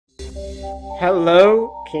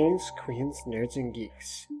Hello, kings, queens, nerds, and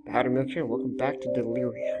geeks. Powder Milk here, and welcome back to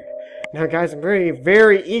LIRUM. Now, guys, I'm very,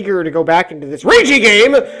 very eager to go back into this ragey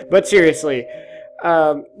game, but seriously,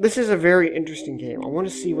 this is a very interesting game. I want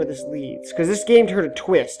to see where this leads, because this game turned a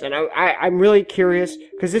twist, and I'm really curious,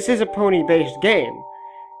 because this is a pony-based game.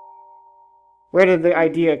 Where did the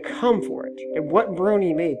idea come for it? And what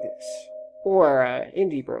brony made this? Or,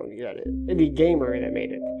 indie brony, that is. Indie gamer that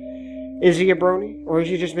made it. Is he a brony? Or is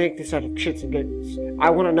he just make this out of shits and giggles?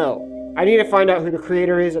 I want to know. I need to find out who the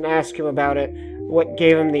creator is and ask him about it. What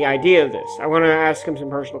gave him the idea of this? I want to ask him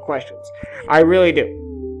some personal questions. I really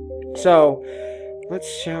do. So,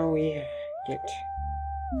 shall we get...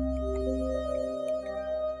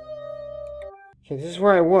 Okay, this is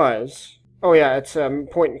where I was. Oh yeah, it's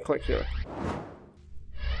point and click here.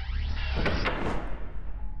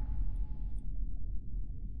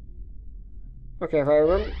 Okay, if I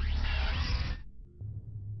remember...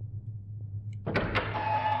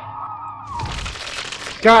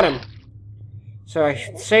 Got him! So I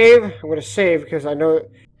should save. I'm gonna save because I know...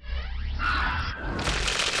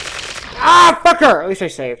 Ah, fucker! At least I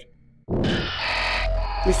saved.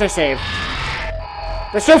 At least I saved.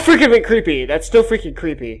 That's so freaking creepy. That's still freaking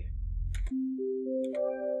creepy.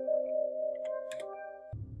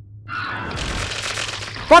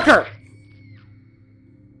 Fucker!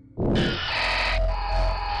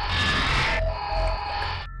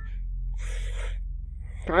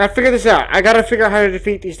 I gotta figure this out. I gotta figure out how to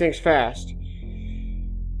defeat these things fast.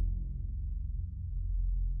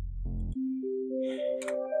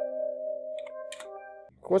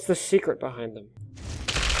 What's the secret behind them?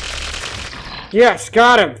 Yes,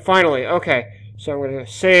 got him! Finally, okay. So I'm gonna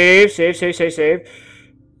save.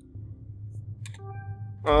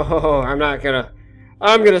 Oh,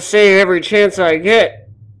 I'm gonna save every chance I get.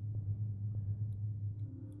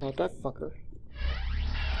 Not that fucker.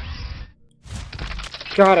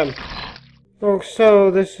 Got him. Oh,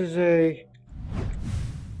 so this is a...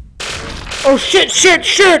 Oh, shit!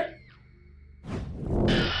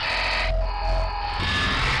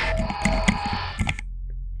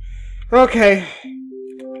 Okay.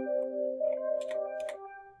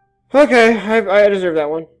 Okay, I deserve that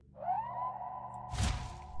one.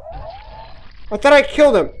 I thought I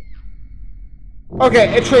killed him.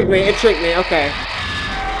 Okay, it tricked me, okay.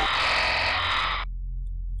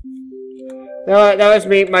 No, that was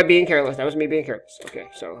me, being careless. Okay,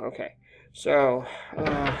 so,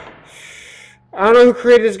 I don't know who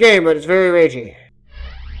created this game, but it's very ragey.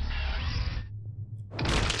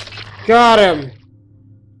 Got him!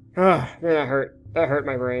 Man, that hurt. That hurt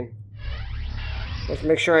my brain. Let's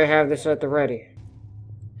make sure I have this at the ready.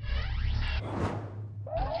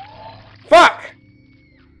 Fuck!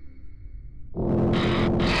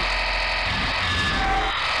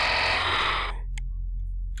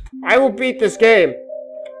 I will beat this game!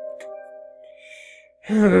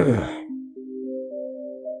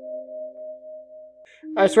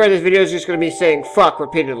 I swear this video is just going to be saying fuck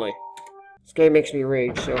repeatedly. This game makes me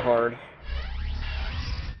rage so hard.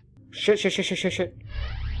 Shit.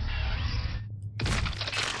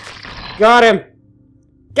 Got him!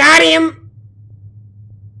 Got him!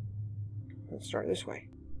 Let's start this way.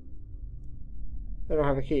 I don't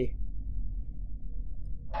have a key.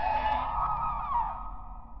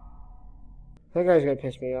 That guy's gonna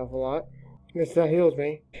piss me off a lot. Guess that heals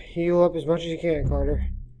me. Heal up as much as you can, Carter.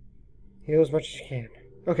 Heal as much as you can.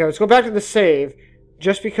 Okay, let's go back to the save,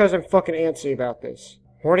 just because I'm fucking antsy about this.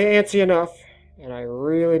 I'm already antsy enough, and I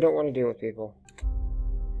really don't want to deal with people.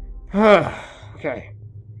 Okay.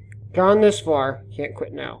 Gone this far. Can't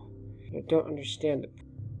quit now. I don't understand it.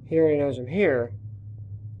 He already knows I'm here.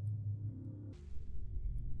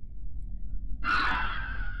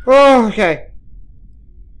 Oh, okay.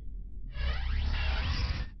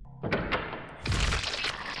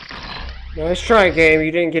 Nice try, game. You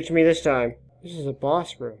didn't get to me this time. This is a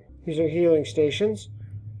boss room. These are healing stations.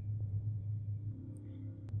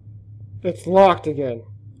 It's locked again.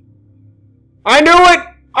 I knew it!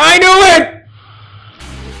 I knew it!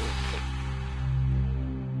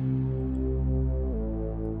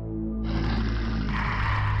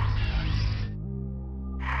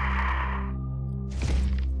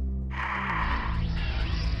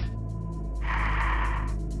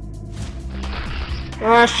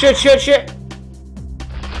 Ah, shit.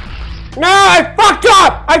 No, I fucked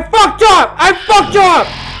up!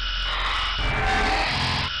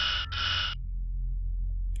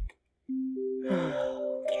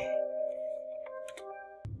 Okay.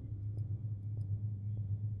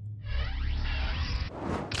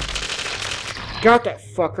 Got that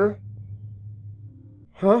fucker.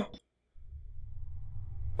 Huh?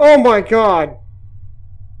 Oh my god!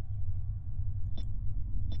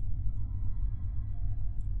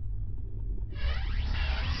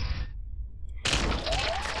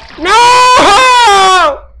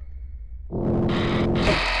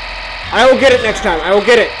 I will get it next time. I will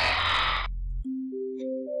get it.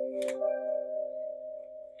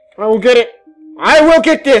 I will get it. I will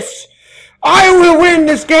get this. I will win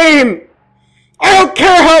this game. I don't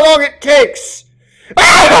care how long it takes.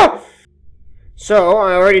 Ah! So,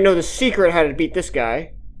 I already know the secret how to beat this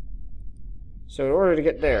guy. So, in order to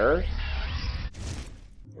get there...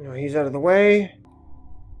 he's out of the way.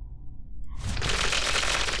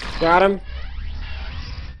 Got him.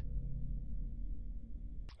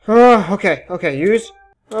 Okay, use.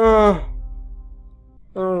 I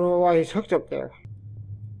don't know why he's hooked up there.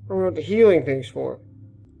 I don't know what the healing thing's for.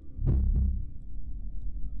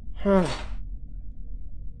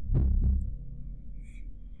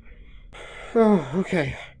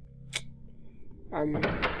 Okay.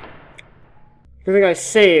 Good thing I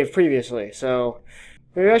saved previously, so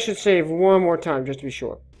maybe I should save one more time just to be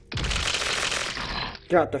sure.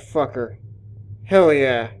 Got the fucker. Hell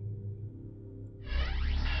yeah.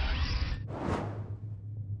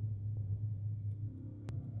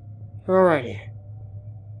 Alrighty.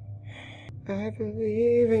 I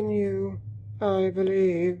believe in you. I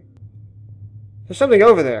believe. There's something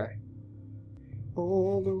over there.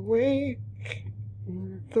 All the way.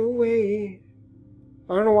 The way.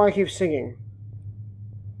 I don't know why I keep singing.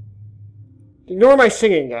 Ignore my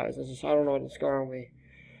singing, guys. I don't know what's going on with me.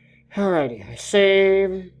 Alrighty, I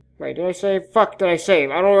save. Wait, did I save? Fuck, did I save?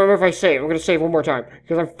 I don't remember if I saved. I'm gonna save one more time.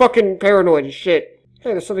 Because I'm fucking paranoid as shit.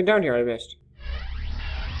 Hey, there's something down here I missed.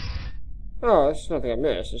 Oh, it's nothing I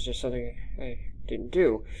missed. It's just something I didn't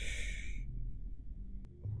do.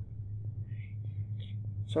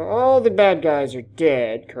 So all the bad guys are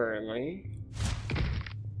dead currently.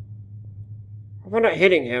 I'm not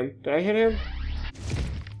hitting him. Did I hit him?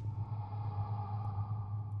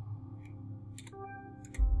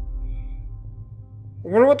 I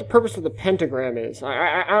wonder what the purpose of the pentagram is.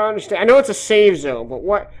 I don't understand. I know it's a save zone, but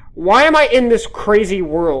what? Why am I in this crazy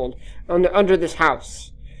world under this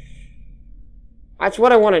house? That's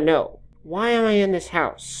what I want to know. Why am I in this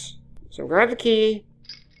house? So grab the key,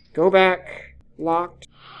 go back, locked.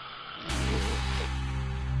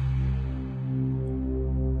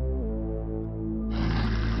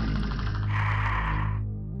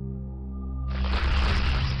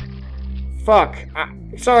 Fuck.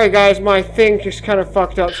 Sorry guys, my thing just kind of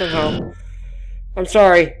fucked up somehow. I'm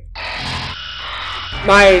sorry.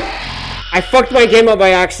 I fucked my game up by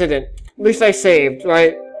accident. At least I saved,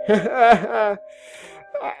 right?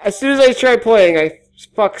 As soon as I try playing, I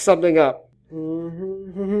fuck something up.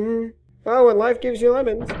 Oh, when life gives you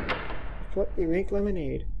lemons, you make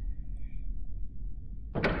lemonade.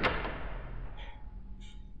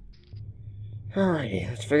 Alrighty,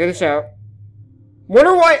 let's figure this out.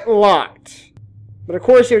 Wonder why it locked. But of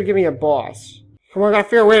course he would give me a boss. Come on, I gotta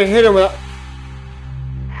figure a way to hit him without...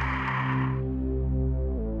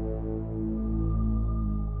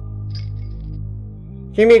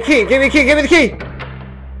 Give me a key, give me a key, give me the key!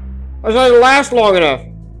 I was not gonna last long enough.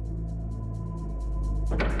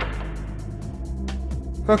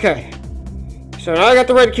 Okay. So now I got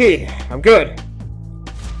the red key. I'm good.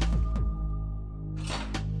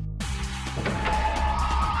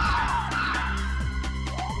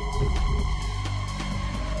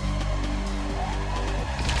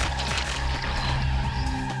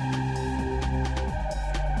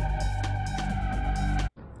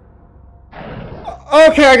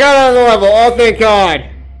 Okay, I got out of the level. Oh, thank God.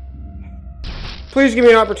 Please give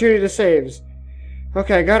me an opportunity to saves.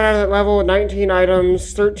 Okay, I got out of that level with 19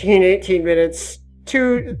 items, 18 minutes.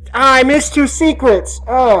 I missed 2 secrets.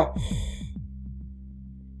 Oh.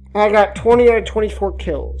 I got 20 out of 24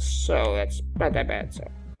 kills, so that's not that bad, so.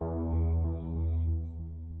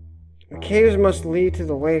 The caves must lead to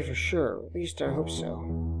the way for sure. At least I hope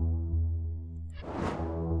so.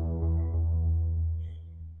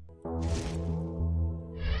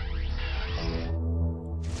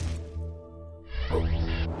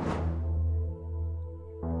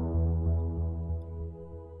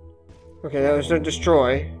 Okay, that was to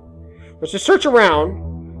destroy. Let's just search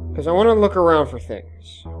around, because I want to look around for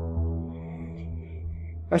things.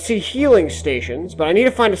 I see healing stations, but I need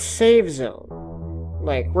to find a save zone.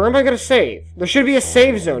 Like, where am I going to save? There should be a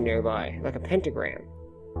save zone nearby, like a pentagram.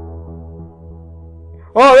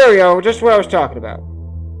 Oh, there we go, just what I was talking about.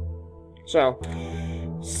 So,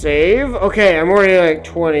 save. Okay, I'm already like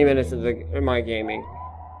 20 minutes into my gaming.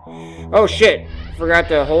 Oh shit, forgot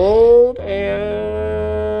to hold and...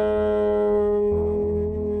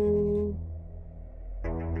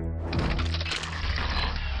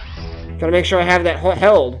 Gotta make sure I have that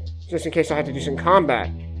held, just in case I have to do some combat.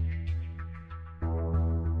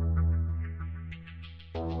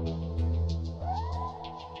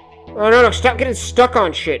 Oh, no, no, stop getting stuck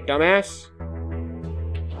on shit, dumbass.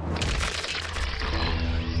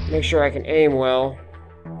 Make sure I can aim well.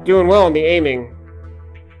 Doing well in the aiming.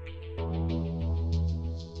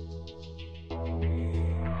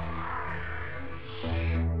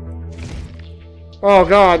 Oh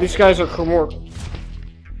god, these guys are more...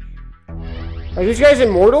 Are these guys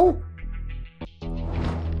immortal?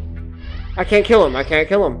 I can't kill him, I can't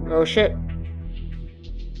kill him. Oh shit.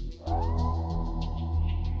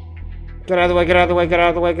 Get out of the way, get out of the way, get out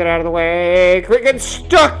of the way, get out of the way. Quit getting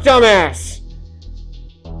stuck, dumbass!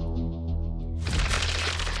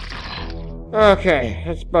 Okay,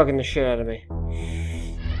 that's bugging the shit out of me.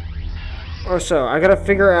 Also, I gotta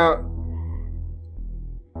figure out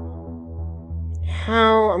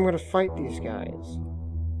how I'm gonna fight these guys.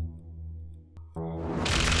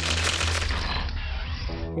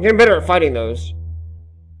 I'm getting better at fighting those.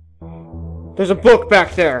 There's a book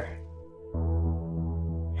back there.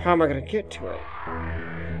 How am I gonna get to it?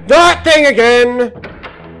 That thing again!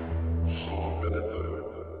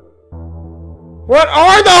 What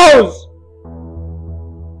are those?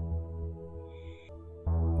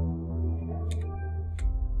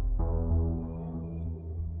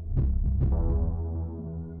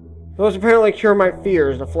 Those apparently cure my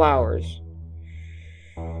fears, the flowers.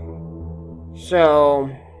 So...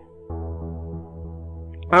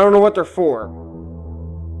 I don't know what they're for.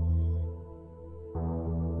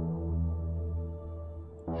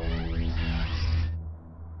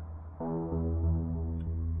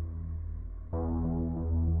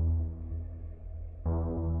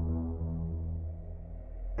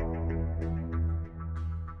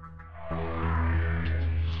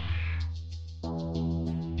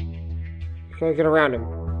 Okay, get around him.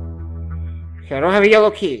 Okay, I don't have a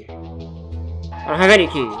yellow key. I don't have any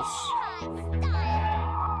keys.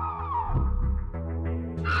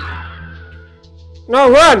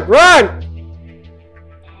 No, run! Run!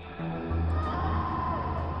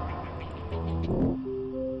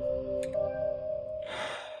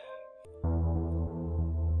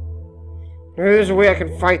 Maybe there's a way I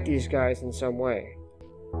can fight these guys in some way.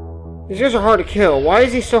 These guys are hard to kill. Why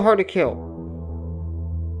is he so hard to kill?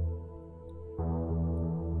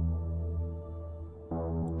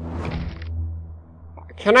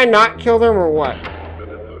 Can I not kill them or what?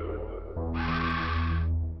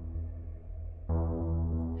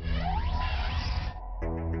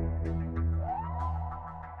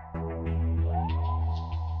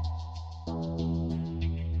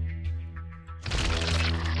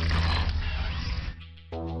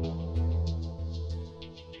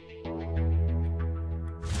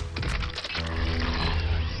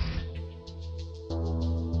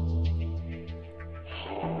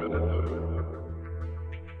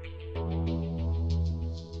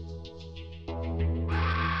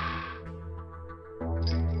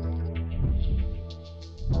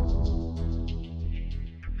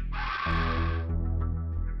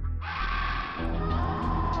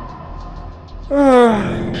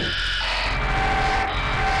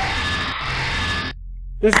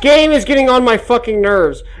 This game is getting on my fucking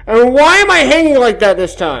nerves. And why am I hanging like that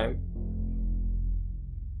this time?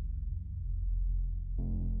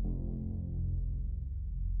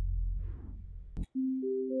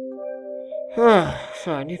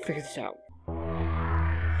 So I need to figure this out.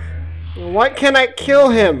 Why can't I kill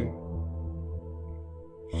him?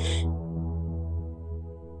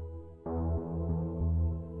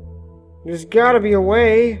 There's gotta be a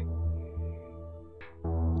way.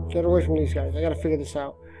 Get away from these guys. I gotta figure this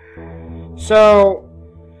out. So,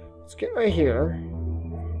 let's get right here.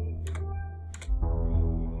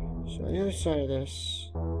 So, on the other side of this.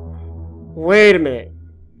 Wait a minute.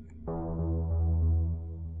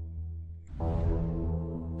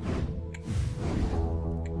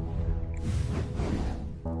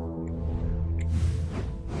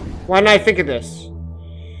 Why didn't I think of this?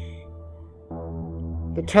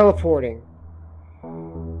 The teleporting.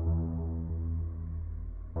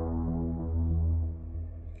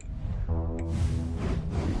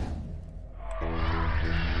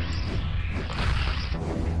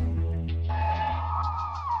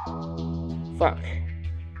 Fuck.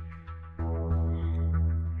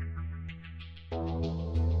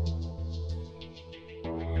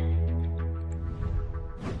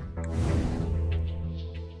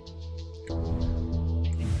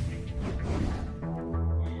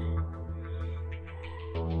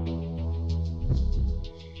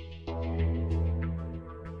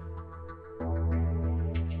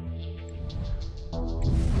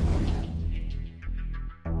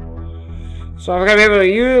 So I've got to be able to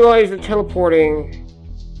utilize the teleporting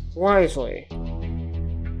wisely.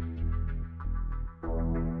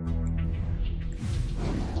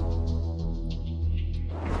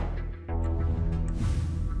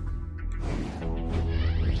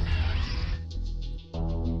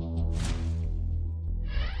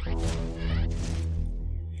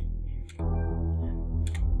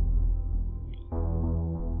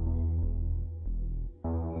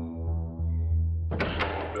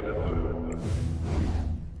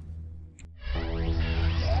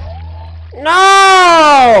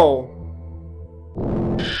 No!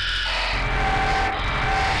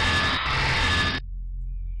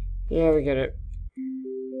 Yeah, we get it.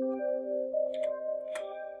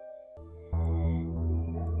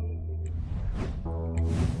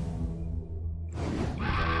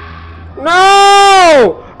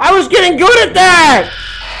 No! I was getting good at that!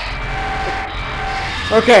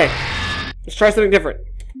 Okay. Let's try something different.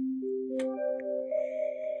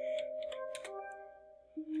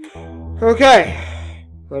 Okay.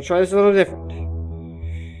 Let's try this a little different.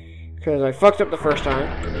 Because I fucked up the first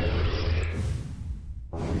time.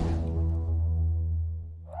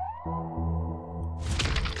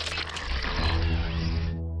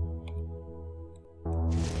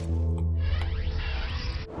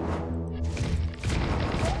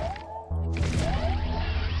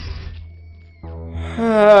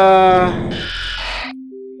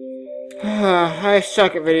 I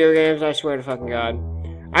suck at video games, I swear to fucking God.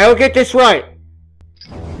 I'll get this right!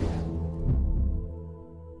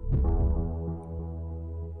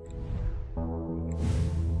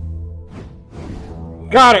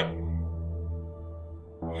 Got it!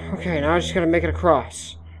 Okay, now I just gotta make it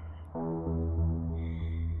across.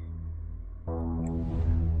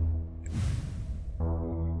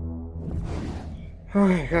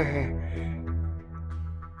 Okay.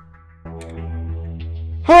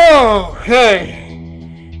 Okay.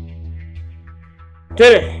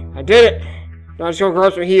 Did it. I did it. Now just go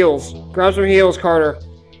grab some heals. Grab some heals, Carter.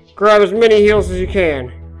 Grab as many heals as you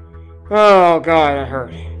can. Oh, God, that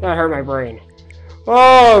hurt. That hurt my brain.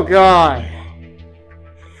 Oh, God.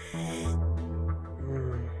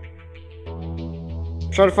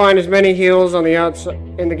 Try to find as many heals on the outside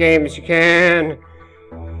in the game as you can.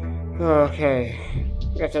 Okay.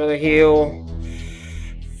 Got another heal.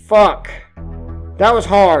 Fuck. That was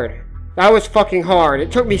hard. That was fucking hard.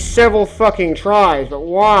 It took me several fucking tries, but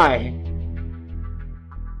why?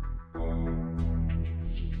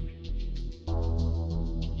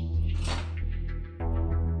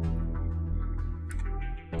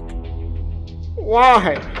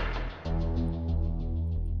 Why?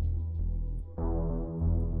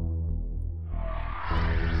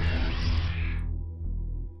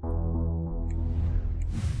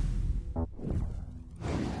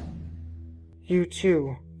 You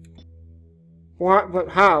too. What? But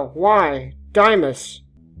how? Why? Dimus.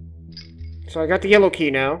 So I got the yellow key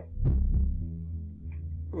now.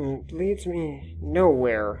 It leads me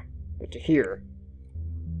nowhere but to here.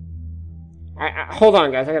 Hold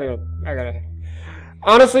on, guys. I gotta.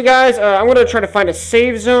 Honestly, guys, I'm gonna try to find a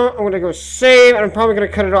save zone. I'm gonna go save, and I'm probably gonna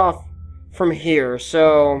cut it off from here.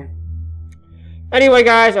 So. Anyway,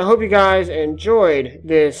 guys, I hope you guys enjoyed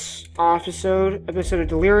this episode of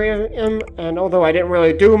Delirium, and although I didn't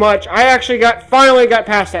really do much, I actually finally got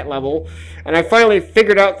past that level, and I finally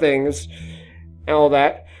figured out things, and all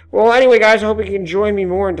that. Well, anyway, guys, I hope you can join me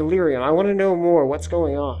more in Delirium. I want to know more what's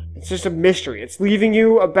going on. It's just a mystery. It's leaving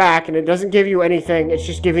you aback, and it doesn't give you anything. It's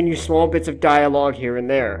just giving you small bits of dialogue here and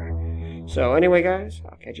there. So, anyway, guys,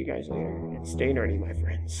 I'll catch you guys later, and stay nerdy, my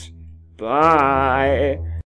friends. Bye!